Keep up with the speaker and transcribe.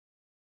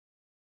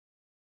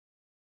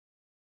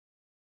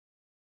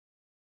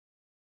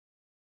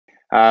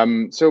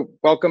So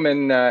welcome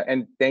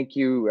and thank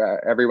you,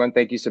 everyone.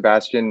 Thank you,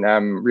 Sebastian.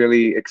 I'm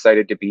really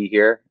excited to be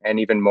here, and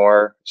even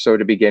more so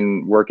to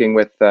begin working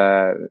with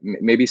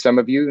maybe some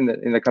of you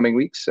in the coming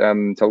weeks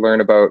to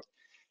learn about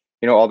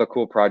all the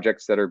cool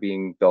projects that are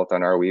being built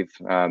on Arweave.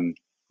 And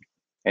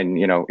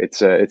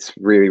it's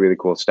really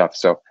cool stuff.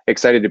 So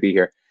excited to be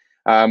here.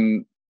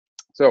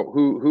 So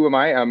who am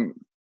I?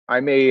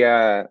 I'm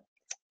a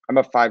I'm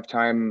a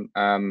 5-time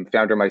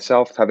founder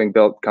myself, having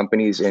built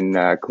companies in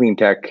clean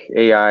tech,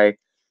 AI,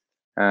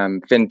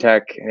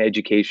 fintech, and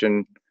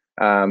education.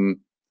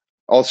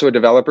 Also a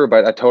developer,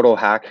 but a total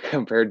hack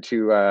compared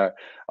to a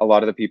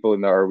lot of the people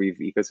in the Arweave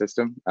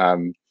ecosystem.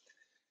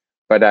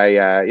 But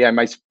yeah, in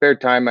my spare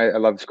time, I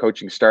love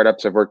coaching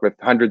startups. I've worked with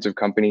hundreds of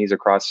companies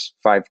across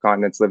 5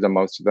 continents, lived on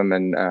most of them,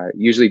 and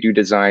usually do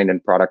design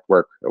and product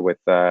work with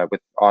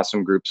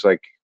awesome groups like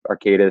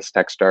Arcadis,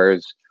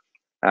 Techstars,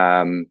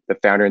 the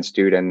Founder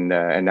Institute, and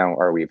now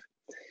Arweave.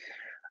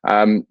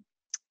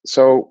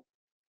 So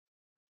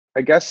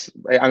I guess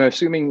I'm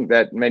assuming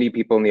that many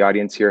people in the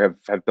audience here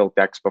have built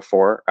decks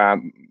before.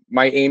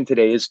 My aim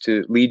today is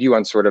to lead you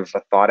on sort of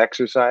a thought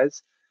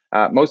exercise.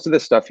 Most of the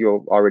stuff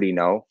you'll already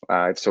know,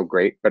 it's so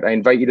great, but I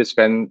invite you to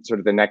spend sort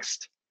of the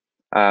next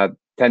 10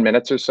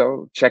 minutes or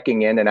so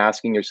checking in and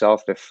asking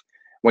yourself if,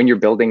 when you're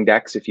building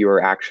decks, if you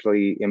are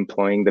actually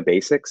employing the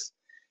basics,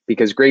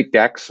 because great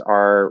decks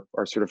are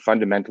sort of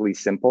fundamentally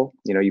simple.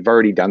 You've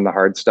already done the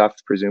hard stuff.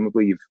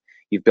 Presumably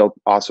you've built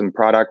awesome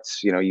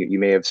products. You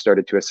may have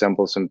started to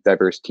assemble some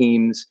diverse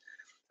teams.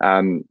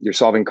 You're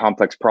solving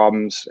complex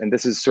problems, and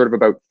this is sort of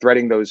about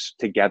threading those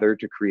together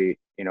to create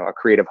a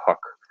creative hook,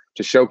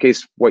 to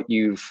showcase what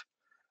you've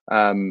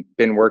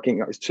been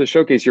working, to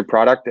showcase your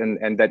product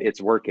and that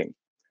it's working.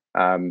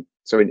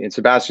 So in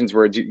Sebastian's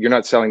words, you're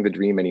not selling the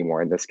dream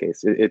anymore in this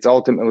case. It's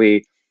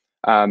ultimately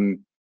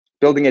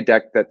building a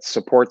deck that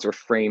supports or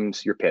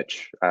frames your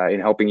pitch in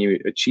helping you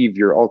achieve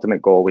your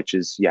ultimate goal, which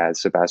is, yeah,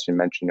 as Sebastian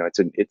mentioned,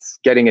 it's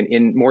getting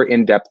an more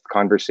in-depth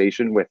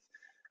conversation with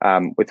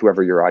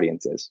whoever your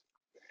audience is.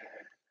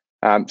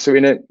 So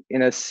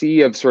in a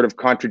sea of sort of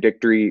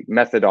contradictory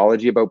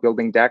methodology about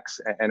building decks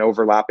and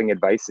overlapping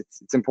advice,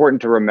 it's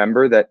important to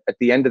remember that at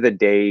the end of the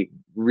day,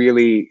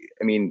 really,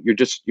 I mean,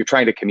 you're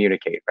trying to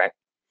communicate, right?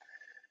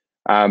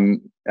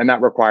 And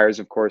that requires,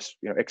 of course,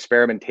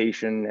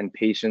 experimentation and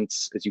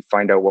patience as you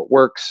find out what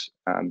works,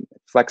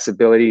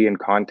 flexibility and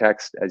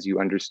context as you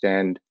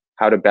understand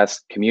how to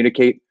best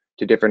communicate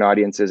to different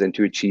audiences and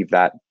to achieve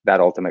that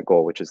ultimate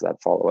goal, which is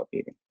that follow-up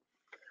meeting.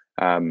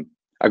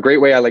 A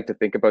great way I like to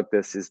think about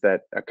this is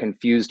that a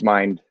confused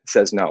mind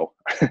says no.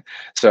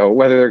 So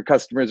whether they're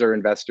customers or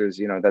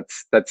investors,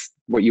 that's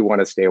what you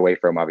want to stay away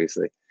from,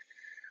 obviously.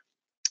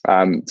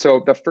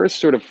 So the first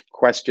sort of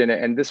question,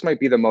 and this might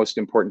be the most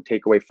important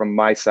takeaway from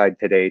my side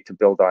today to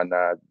build on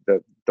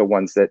the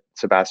ones that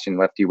Sebastian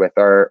left you with,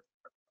 are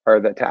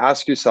that to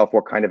ask yourself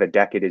what kind of a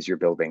deck it is you're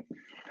building.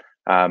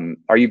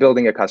 Are you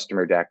building a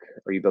customer deck?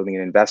 Are you building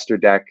an investor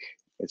deck?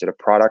 Is it a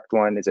product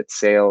one? Is it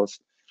sales?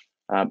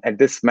 And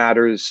this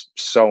matters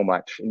so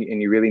much,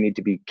 and you really need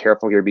to be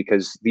careful here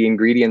because the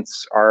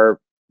ingredients are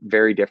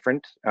very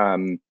different.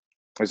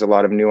 There's a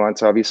lot of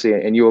nuance, obviously,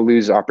 and you will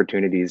lose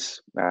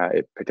opportunities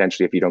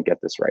potentially if you don't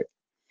get this right.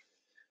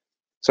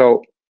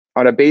 So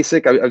on a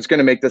basic, I was going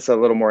to make this a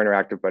little more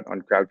interactive, but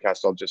on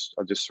Crowdcast, I'll just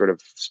sort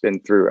of spin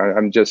through.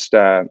 I'm just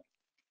on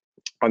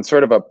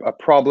sort of a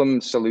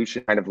problem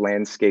solution kind of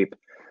landscape.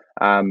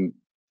 I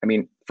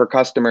mean, for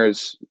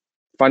customers,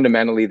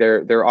 fundamentally,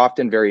 they're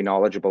often very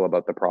knowledgeable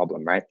about the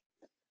problem, right?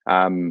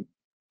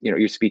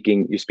 You're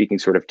speaking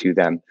sort of to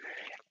them.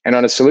 And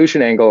on a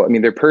solution angle, I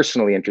mean, they're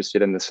personally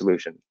interested in the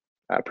solution.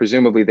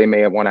 Presumably, they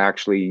may want to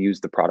actually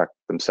use the product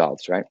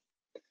themselves, right?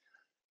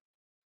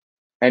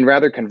 And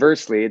rather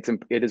conversely,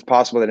 it is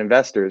possible that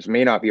investors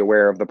may not be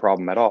aware of the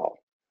problem at all,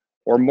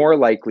 or more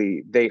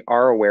likely, they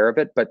are aware of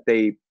it, but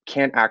they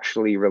can't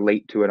actually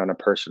relate to it on a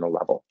personal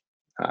level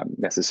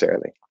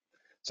necessarily.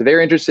 So they're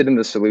interested in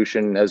the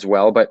solution as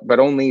well, but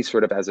only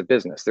sort of as a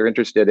business. They're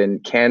interested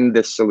in, can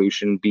this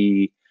solution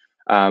be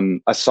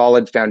a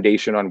solid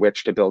foundation on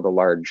which to build a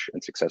large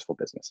and successful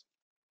business?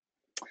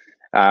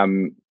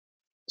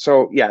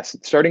 So yes,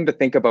 starting to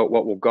think about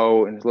what will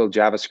go in a little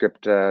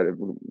JavaScript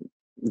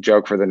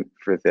joke for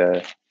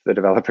the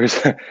developers.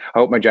 I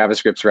hope my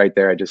JavaScript's right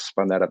there. I just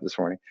spun that up this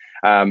morning.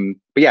 But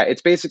yeah,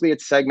 it's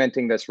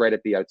segmenting this right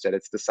at the outset.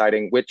 It's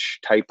deciding which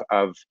type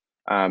of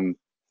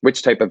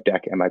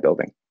deck am I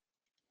building.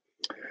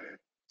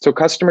 So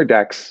customer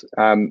decks,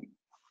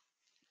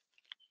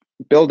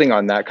 building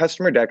on that,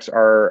 customer decks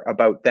are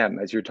about them,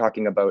 as you're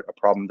talking about a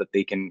problem that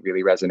they can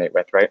really resonate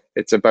with, right?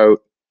 It's about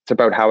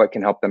how it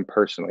can help them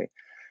personally.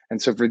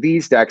 And so for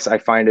these decks, I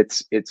find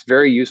it's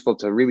very useful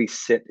to really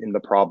sit in the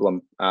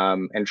problem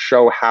and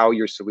show how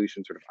your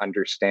solution sort of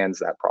understands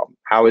that problem.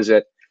 How is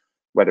it,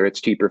 whether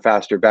it's cheaper,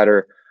 faster,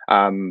 better?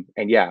 And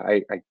yeah,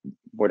 I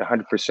would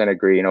 100%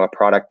 agree. A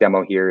product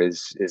demo here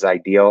is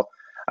ideal.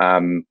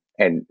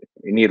 And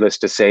needless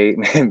to say,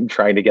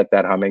 trying to get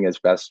that humming as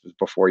best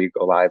before you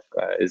go live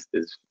is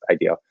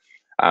ideal.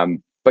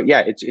 but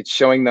yeah, it's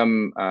showing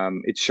them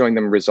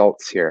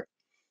results here.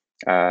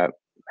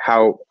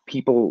 How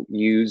people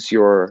use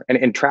your,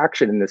 and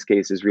traction in this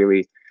case is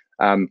really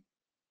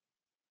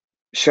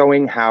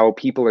showing how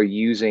people are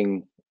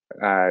using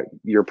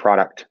your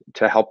product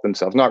to help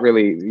themselves. Not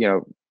really,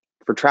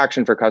 for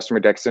traction for customer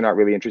decks, they're not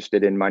really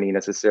interested in money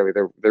necessarily.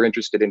 They're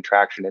interested in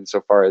traction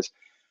insofar as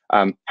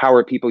how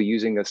are people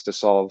using this to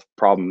solve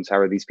problems? How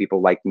are these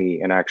people like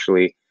me and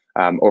actually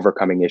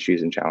overcoming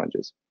issues and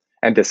challenges?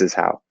 And this is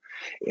how.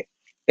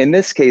 In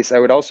this case, I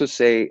would also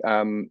say,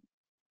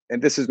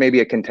 and this is maybe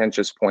a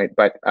contentious point,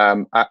 but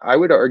I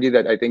would argue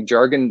that I think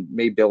jargon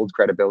may build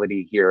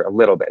credibility here a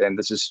little bit. And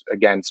this is,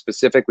 again,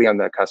 specifically on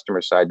the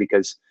customer side,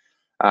 because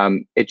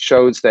it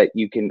shows that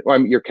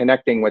you're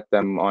connecting with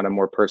them on a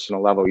more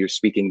personal level. You're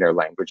speaking their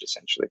language,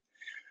 essentially.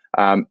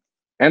 And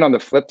on the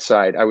flip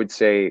side, I would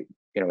say,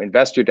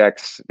 investor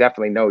decks,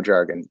 definitely no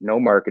jargon, no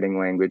marketing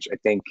language. I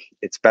think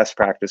it's best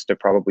practice to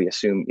probably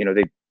assume,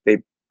 they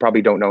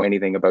probably don't know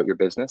anything about your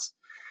business.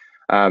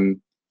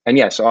 And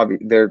yes,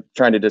 they're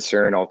trying to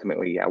discern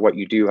ultimately, what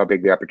you do, how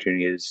big the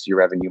opportunity is, your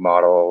revenue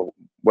model,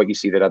 what you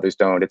see that others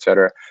don't, et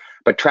cetera.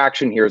 But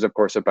traction here is, of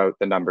course, about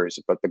the numbers,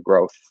 about the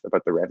growth,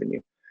 about the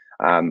revenue.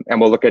 And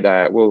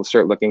we'll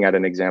start looking at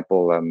an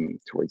example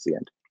towards the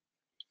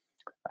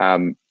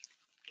end.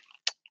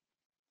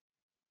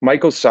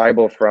 Michael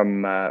Seibel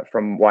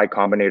from Y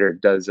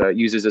Combinator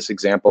uses this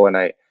example, and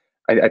I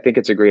think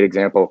it's a great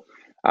example.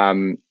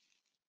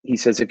 He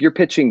says, if you're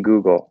pitching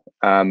Google,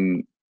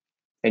 and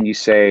you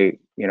say,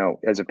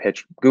 as a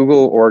pitch,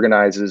 Google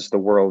organizes the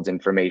world's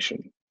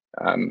information.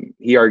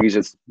 He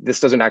argues this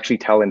doesn't actually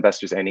tell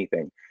investors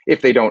anything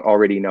if they don't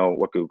already know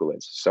what Google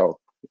is. So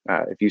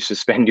if you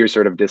suspend your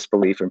sort of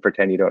disbelief and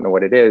pretend you don't know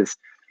what it is,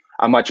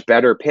 a much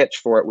better pitch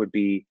for it would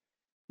be,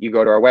 you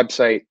go to our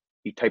website,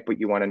 you type what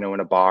you want to know in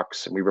a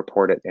box, and we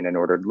report it in an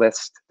ordered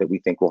list that we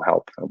think will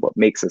help. And what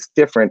makes us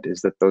different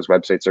is that those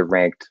websites are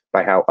ranked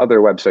by how other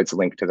websites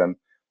link to them,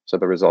 so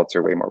the results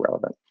are way more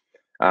relevant.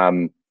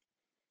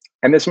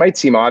 And this might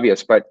seem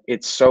obvious, but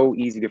it's so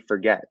easy to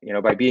forget.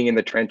 By being in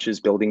the trenches,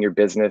 building your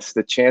business,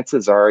 the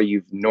chances are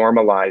you've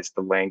normalized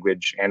the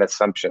language and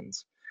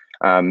assumptions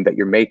that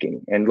you're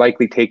making, and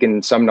likely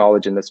taken some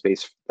knowledge in the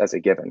space as a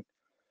given.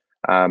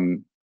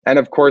 And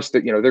of course,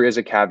 there is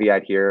a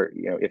caveat here.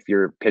 If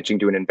you're pitching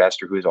to an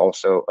investor who is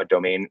also a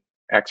domain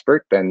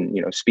expert, then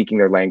speaking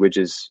their language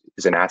is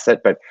an asset.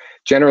 But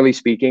generally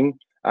speaking,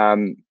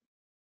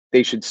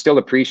 they should still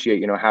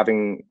appreciate,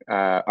 having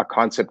a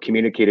concept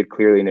communicated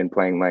clearly and in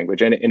plain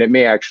language, and it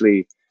may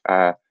actually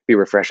be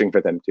refreshing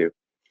for them too.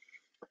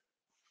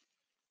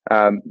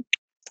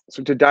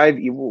 So to dive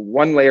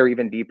one layer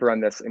even deeper on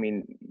this, I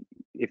mean,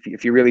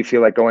 if you really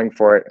feel like going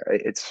for it,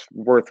 it's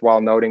worthwhile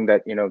noting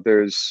that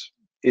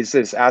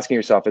asking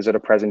yourself, is it a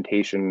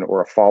presentation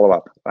or a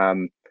follow-up?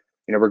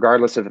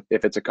 Regardless of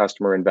if it's a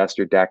customer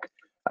investor deck,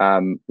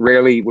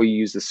 rarely will you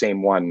use the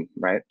same one,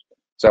 right?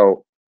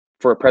 So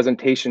for a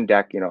presentation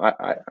deck,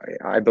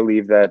 I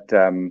believe that,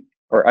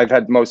 or I've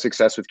had most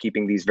success with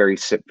keeping these very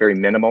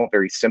minimal,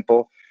 very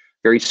simple,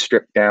 very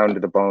stripped down to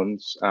the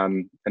bones,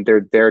 and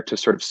they're there to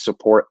sort of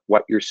support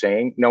what you're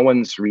saying. No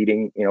one's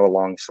reading, a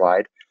long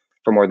slide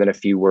for more than a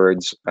few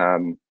words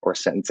or a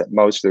sentence at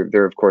most.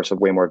 They're of course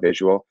way more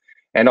visual,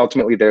 and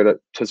ultimately they're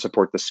to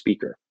support the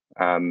speaker.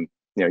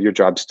 Your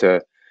job's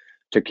to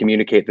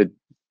communicate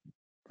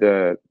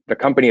the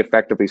company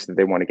effectively so that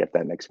they want to get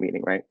that next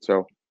meeting, right?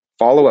 So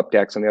follow-up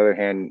decks, on the other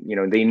hand,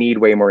 they need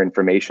way more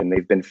information.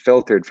 They've been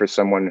filtered for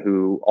someone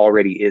who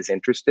already is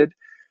interested,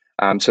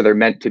 so they're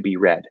meant to be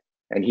read.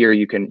 And here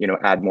you can,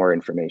 add more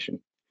information.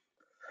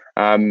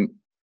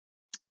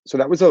 So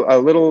that was a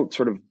little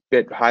sort of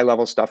bit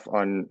high-level stuff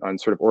on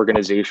sort of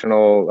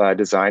organizational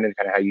design and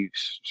kind of how you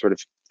sort of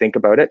think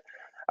about it.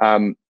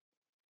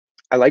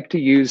 I like to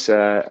use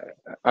a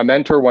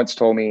mentor once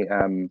told me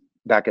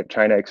back at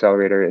China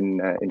Accelerator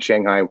in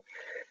Shanghai,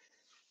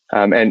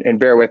 and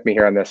bear with me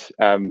here on this.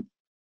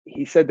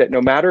 He said that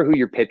no matter who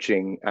you're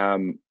pitching,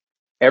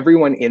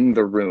 everyone in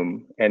the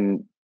room,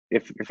 and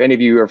if any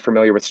of you are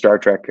familiar with Star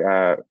Trek,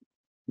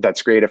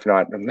 that's great. If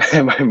not,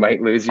 I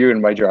might lose you, and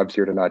my job's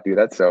here to not do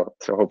that. So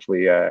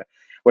hopefully,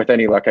 with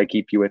any luck, I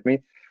keep you with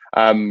me.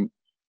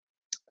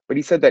 But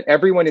he said that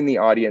everyone in the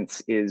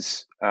audience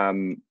is,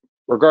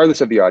 regardless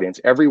of the audience,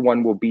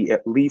 everyone will be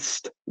at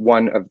least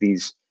one of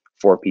these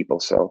four people.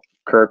 So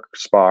Kirk,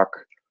 Spock,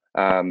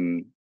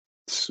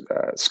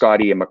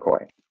 Scotty, and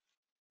McCoy.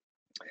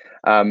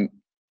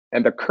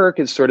 And the Kirk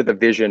is sort of the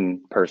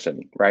vision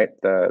person, right?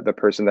 The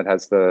person that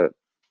has the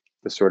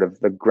sort of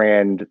the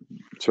grand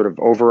sort of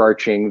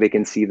overarching, they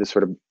can see the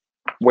sort of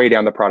way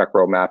down the product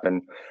roadmap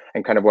and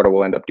kind of what it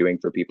will end up doing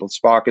for people.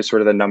 Spock is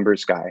sort of the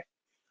numbers guy.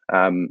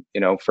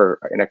 For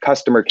in a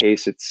customer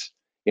case, it's,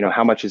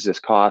 how much does this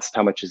cost?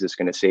 How much is this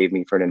going to save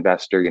me for an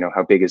investor?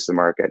 How big is the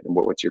market, and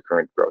what's your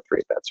current growth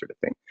rate? That sort of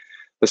thing.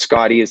 The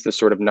Scotty is the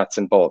sort of nuts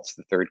and bolts,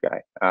 the third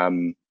guy.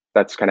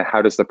 That's kind of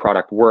how does the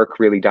product work,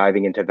 really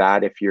diving into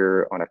that if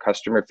you're on a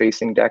customer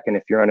facing deck. And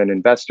if you're on an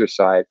investor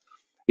side,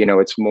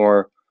 it's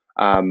more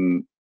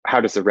how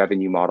does the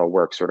revenue model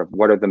work? Sort of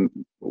what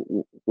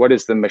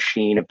does the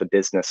machine of the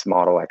business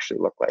model actually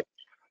look like?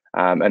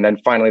 And then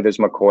finally, there's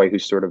McCoy,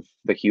 who's sort of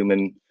the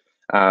human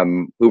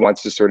who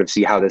wants to sort of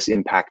see how this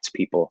impacts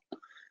people.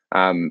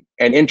 And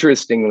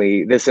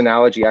interestingly, this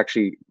analogy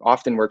actually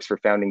often works for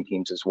founding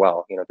teams as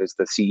well. You know, there's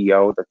the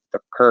CEO, the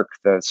Kirk,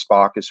 the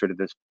Spock is sort of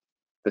the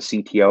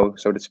CTO,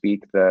 so to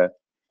speak. The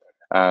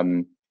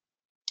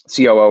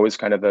COO is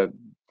kind of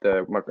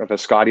the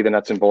Scotty, the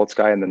nuts and bolts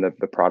guy, and then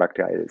the product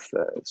guy is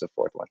the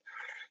fourth one.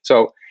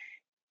 So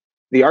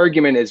the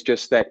argument is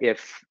just that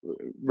if,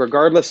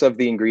 regardless of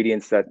the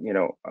ingredients that, you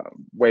know,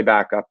 way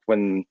back up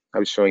when I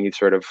was showing you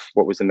sort of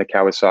what was in the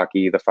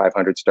Kawasaki, the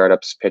 500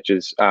 startups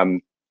pitches,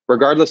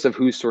 regardless of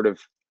who's sort of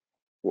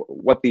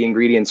what the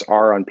ingredients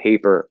are on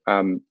paper,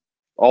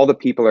 all the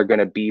people are going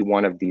to be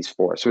one of these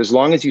four. So as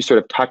long as you sort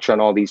of touch on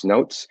all these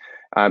notes,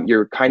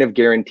 you're kind of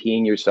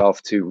guaranteeing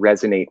yourself to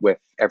resonate with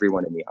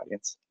everyone in the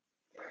audience.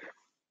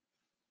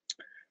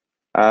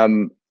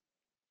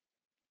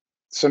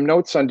 Some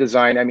notes on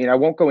design. I mean, I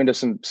won't go into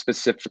some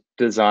specific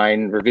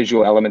design or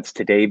visual elements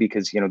today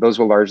because, you know, those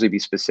will largely be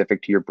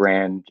specific to your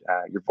brand,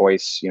 your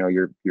voice, you know,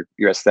 your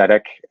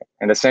aesthetic,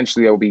 and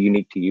essentially it will be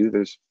unique to you.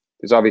 There's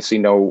obviously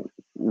no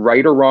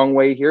right or wrong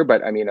way here,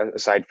 but I mean,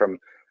 aside from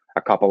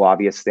a couple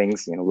obvious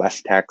things, you know,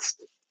 less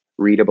text,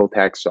 readable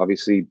text,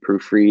 obviously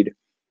proofread.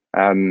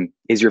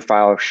 Is your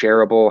file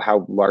shareable?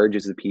 How large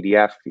is the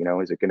PDF? You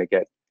know, is it going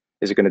to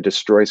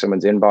destroy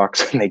someone's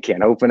inbox and they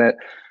can't open it?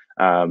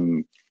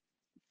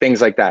 Things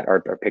like that.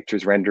 Are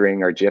pictures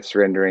rendering? Are GIFs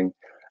rendering?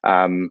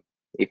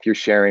 If you're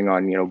sharing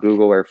on, you know,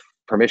 Google or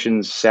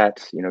permissions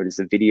set, you know, is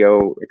the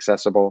video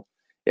accessible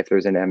if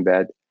there's an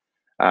embed?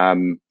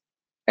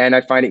 And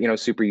I find it, you know,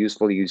 super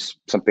useful to use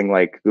something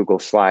like Google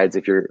Slides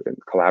if you're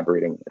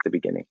collaborating at the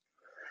beginning.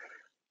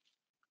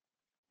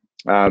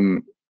 I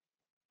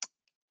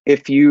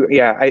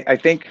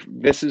think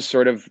this is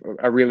sort of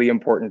a really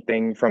important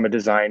thing from a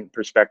design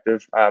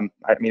perspective. I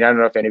mean, I don't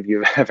know if any of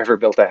you have ever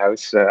built a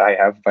house. I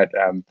have, but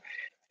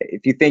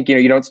if you think, you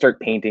know, you don't start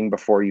painting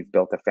before you've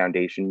built a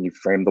foundation. You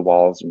frame the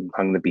walls and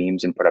hung the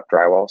beams and put up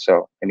drywall.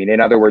 So, I mean, in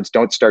other words,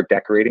 don't start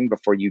decorating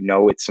before you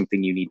know it's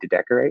something you need to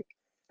decorate.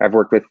 I've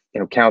worked with,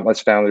 you know,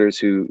 countless founders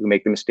who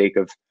make the mistake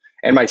of,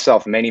 and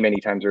myself many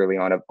times early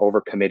on, of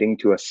overcommitting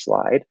to a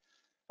slide,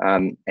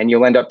 and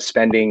you'll end up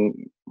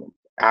spending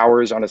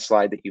hours on a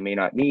slide that you may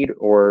not need,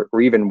 or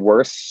even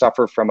worse,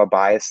 suffer from a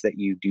bias that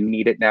you do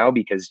need it now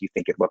because you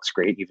think it looks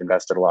great. You've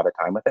invested a lot of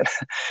time with it.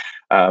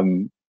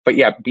 But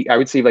yeah, I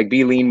would say, like,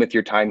 be lean with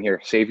your time here.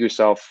 Save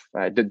yourself.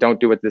 Don't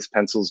do what this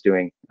pencil's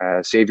doing.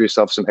 Save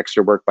yourself some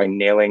extra work by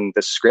nailing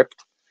the script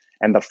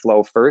and the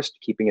flow first,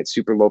 keeping it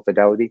super low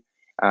fidelity,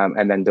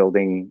 and then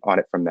building on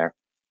it from there.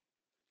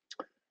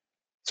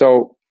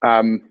 So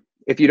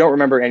if you don't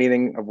remember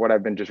anything of what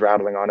I've been just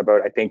rattling on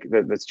about, I think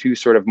that the two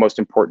sort of most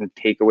important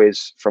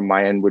takeaways from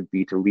my end would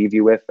be to leave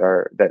you with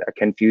are that a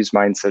confused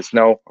mind says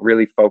no.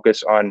 Really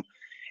focus on,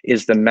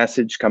 is the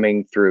message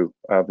coming through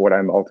of what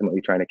I'm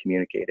ultimately trying to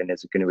communicate, and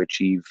is it going to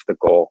achieve the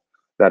goal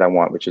that I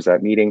want, which is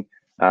that meeting,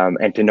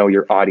 and to know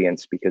your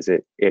audience, because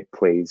it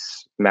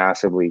plays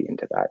massively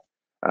into that.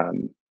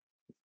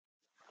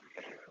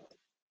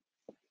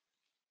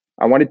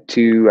 I wanted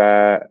to,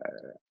 I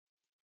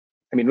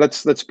mean,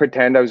 let's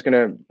pretend I was going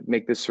to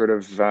make this sort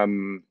of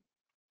more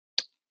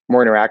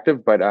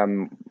interactive, but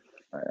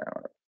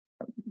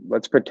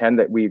let's pretend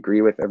that we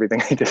agree with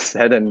everything I just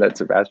said and that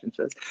Sebastian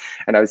says.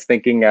 And I was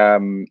thinking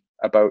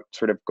about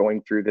sort of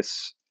going through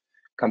this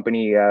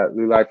company.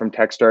 Lulai from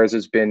Techstars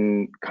has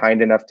been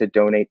kind enough to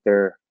donate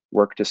their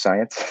work to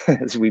science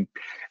as we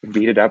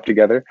beat it up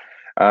together.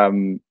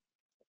 Yeah,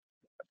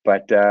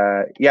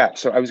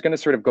 so I was going to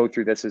sort of go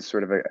through this as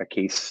sort of a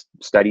case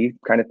study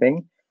kind of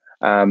thing.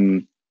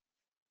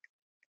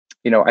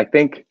 You know, I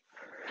think,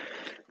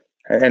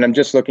 and I'm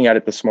just looking at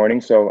it this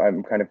morning, so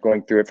I'm kind of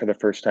going through it for the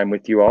first time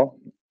with you all.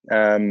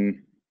 I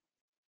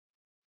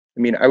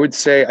mean, I would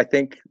say, I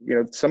think, you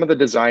know, some of the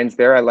designs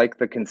there, I like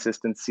the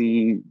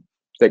consistency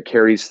that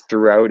carries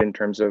throughout in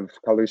terms of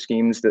color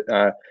schemes.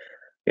 That,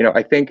 you know,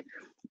 I think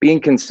being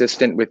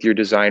consistent with your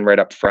design right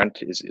up front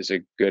is a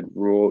good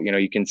rule. You know,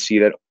 you can see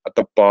that at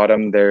the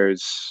bottom,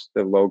 there's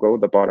the logo,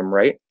 the bottom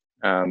right,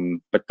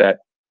 but that,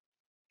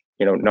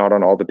 you know, not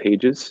on all the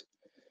pages.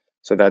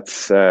 So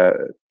that's,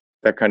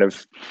 that kind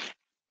of,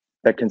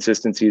 that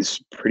consistency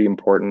is pretty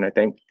important, I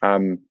think.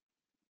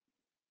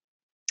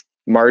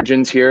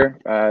 Margins here,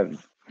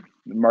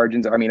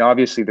 margins, I mean,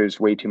 obviously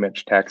there's way too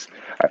much text.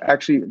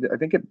 Actually, I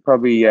think it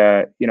probably,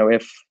 you know,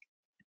 if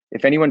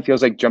anyone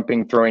feels like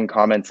throwing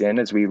comments in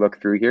as we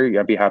look through here,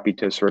 I'd be happy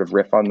to sort of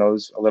riff on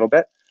those a little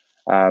bit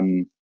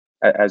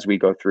as we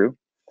go through,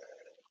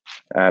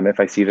 if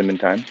I see them in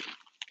time.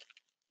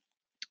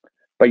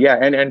 But yeah,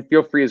 and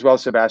feel free as well,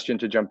 Sebastian,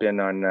 to jump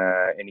in on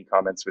any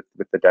comments with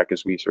the deck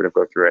as we sort of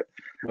go through it.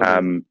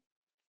 I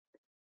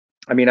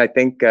mean, I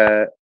think,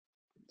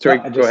 sorry,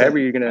 no, go ahead, were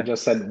you gonna? I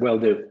just said, will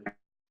do.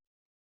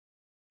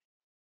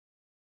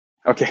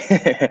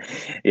 Okay,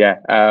 yeah.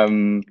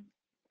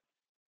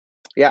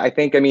 Yeah, I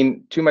think, I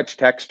mean, too much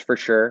text for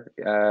sure,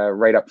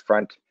 right up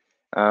front.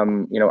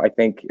 I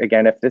think,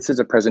 again, if this is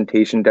a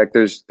presentation deck,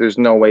 there's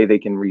no way they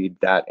can read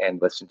that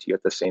and listen to you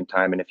at the same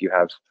time. And if you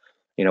have,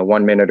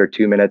 1 minute or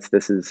 2 minutes,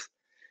 this is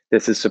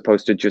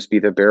supposed to just be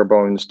the bare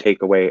bones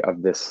takeaway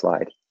of this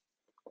slide.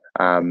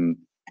 I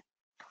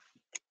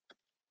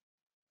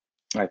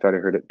thought I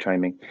heard it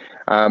chiming.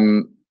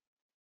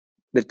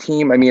 The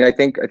team, I mean, I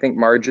think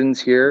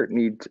margins here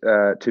need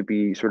to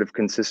be sort of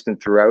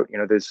consistent throughout.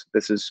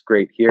 This is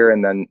great here,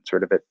 and then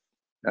sort of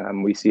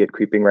we see it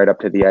creeping right up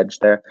to the edge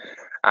there.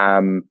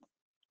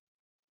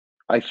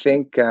 I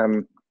think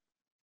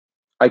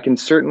I can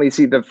certainly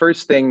see the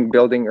first thing,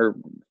 building or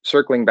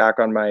circling back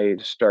on my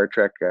Star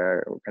Trek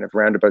kind of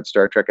roundabout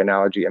Star Trek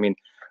analogy. I mean,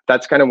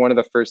 that's kind of one of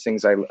the first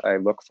things I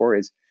look for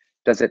is,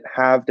 does it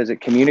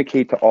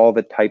communicate to all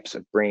the types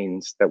of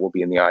brains that will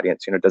be in the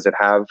audience? Does it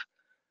have,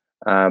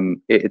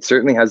 it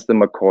certainly has the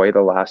McCoy,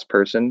 the last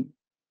person,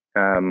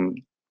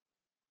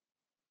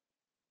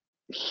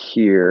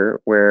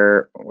 here,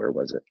 where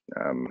was it?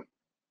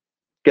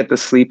 Get the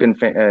sleep and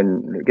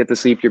get the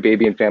sleep your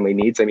baby and family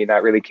needs. I mean,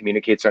 that really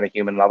communicates on a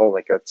human level.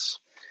 Like, that's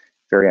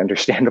very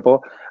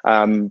understandable.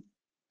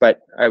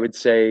 But I would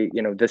say,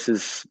 this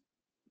is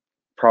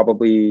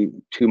probably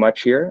too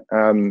much here.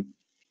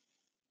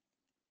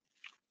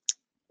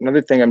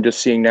 Another thing I'm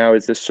just seeing now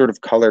is this sort of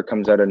color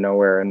comes out of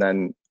nowhere, and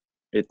then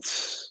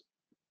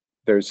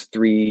there's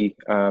three,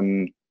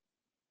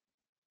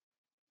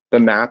 the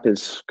map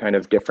is kind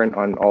of different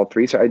on all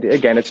three. So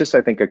again, it's just,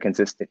 I think, a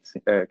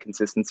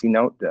consistency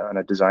note on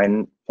a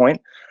design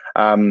point.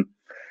 And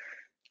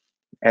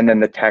then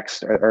the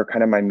text are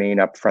kind of my main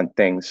upfront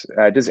things.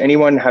 Does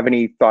anyone have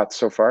any thoughts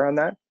so far on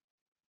that?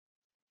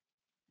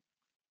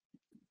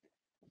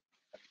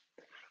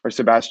 Or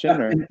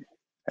Sebastian? Or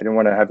I don't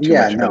want to have too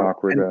much of an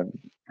awkward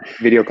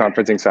video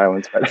conferencing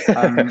silence. But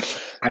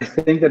I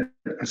think that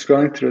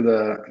scrolling through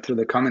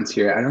the comments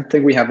here, I don't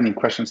think we have any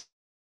questions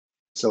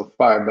so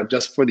far, but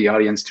just for the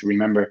audience to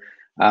remember,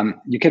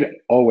 you could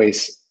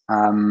always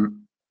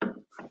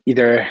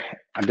either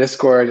on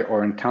Discord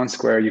or in Town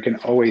Square, you can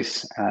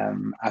always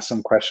ask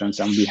some questions,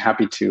 and be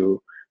happy to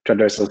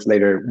address those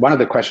later. One of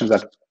the questions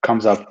that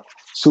comes up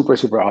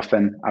super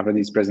often after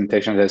these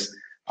presentations is,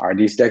 are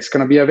these decks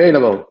going to be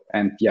available?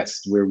 And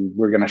yes, we're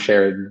going to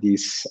share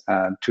these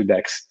 2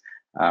 decks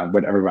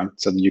with everyone,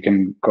 so that you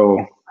can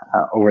go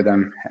over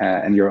them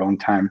in your own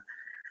time.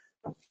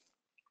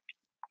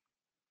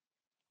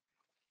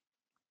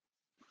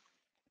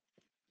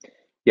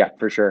 Yeah,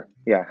 for sure.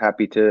 Yeah,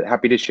 happy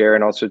to share,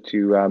 and also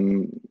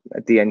to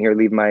at the end here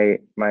leave my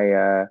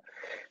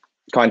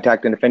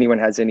contact. And if anyone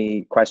has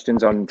any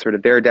questions on sort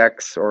of their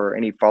decks or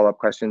any follow-up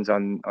questions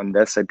on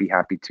this, I'd be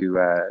happy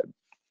to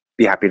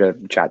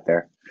chat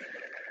there.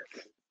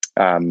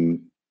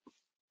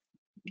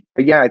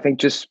 But yeah, I think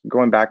just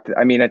going back to,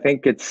 I mean, I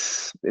think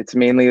it's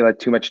mainly like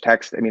too much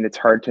text. I mean, it's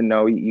hard to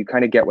know. You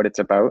kind of get what it's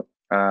about.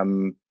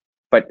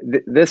 But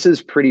this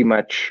is pretty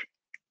much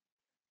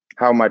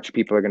how much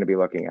people are going to be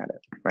looking at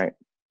it, right?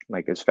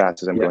 Like, as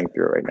fast as I'm going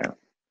through it right now.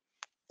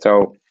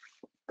 So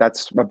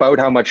that's about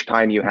how much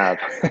time you have,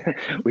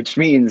 which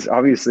means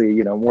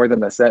obviously, more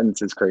than a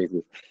sentence is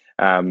crazy.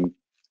 And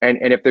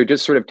if they're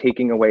just sort of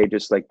taking away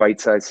just like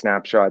bite-sized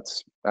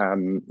snapshots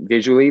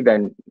visually,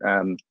 then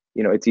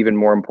it's even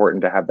more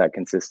important to have that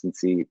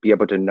consistency, be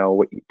able to know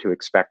what to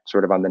expect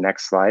sort of on the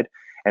next slide,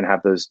 and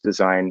have those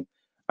design,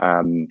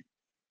 sorry,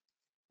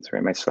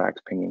 my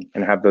Slack's pinging,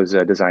 and have those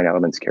design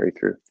elements carry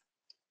through.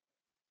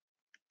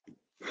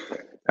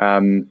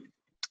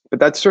 But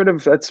that's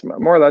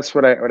more or less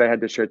what I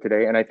had to share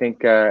today. And I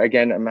think,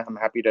 again, I'm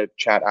happy to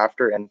chat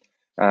after. And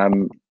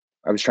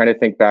I was trying to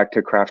think back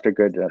to craft a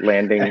good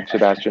landing,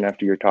 Sebastian,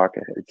 after your talk.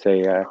 I'd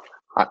say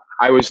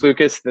I was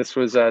Lucas. This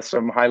was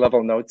some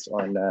high-level notes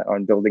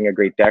on building a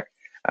great deck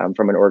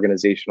from an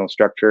organizational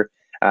structure.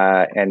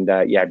 Yeah,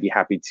 I'd be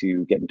happy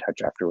to get in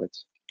touch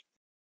afterwards.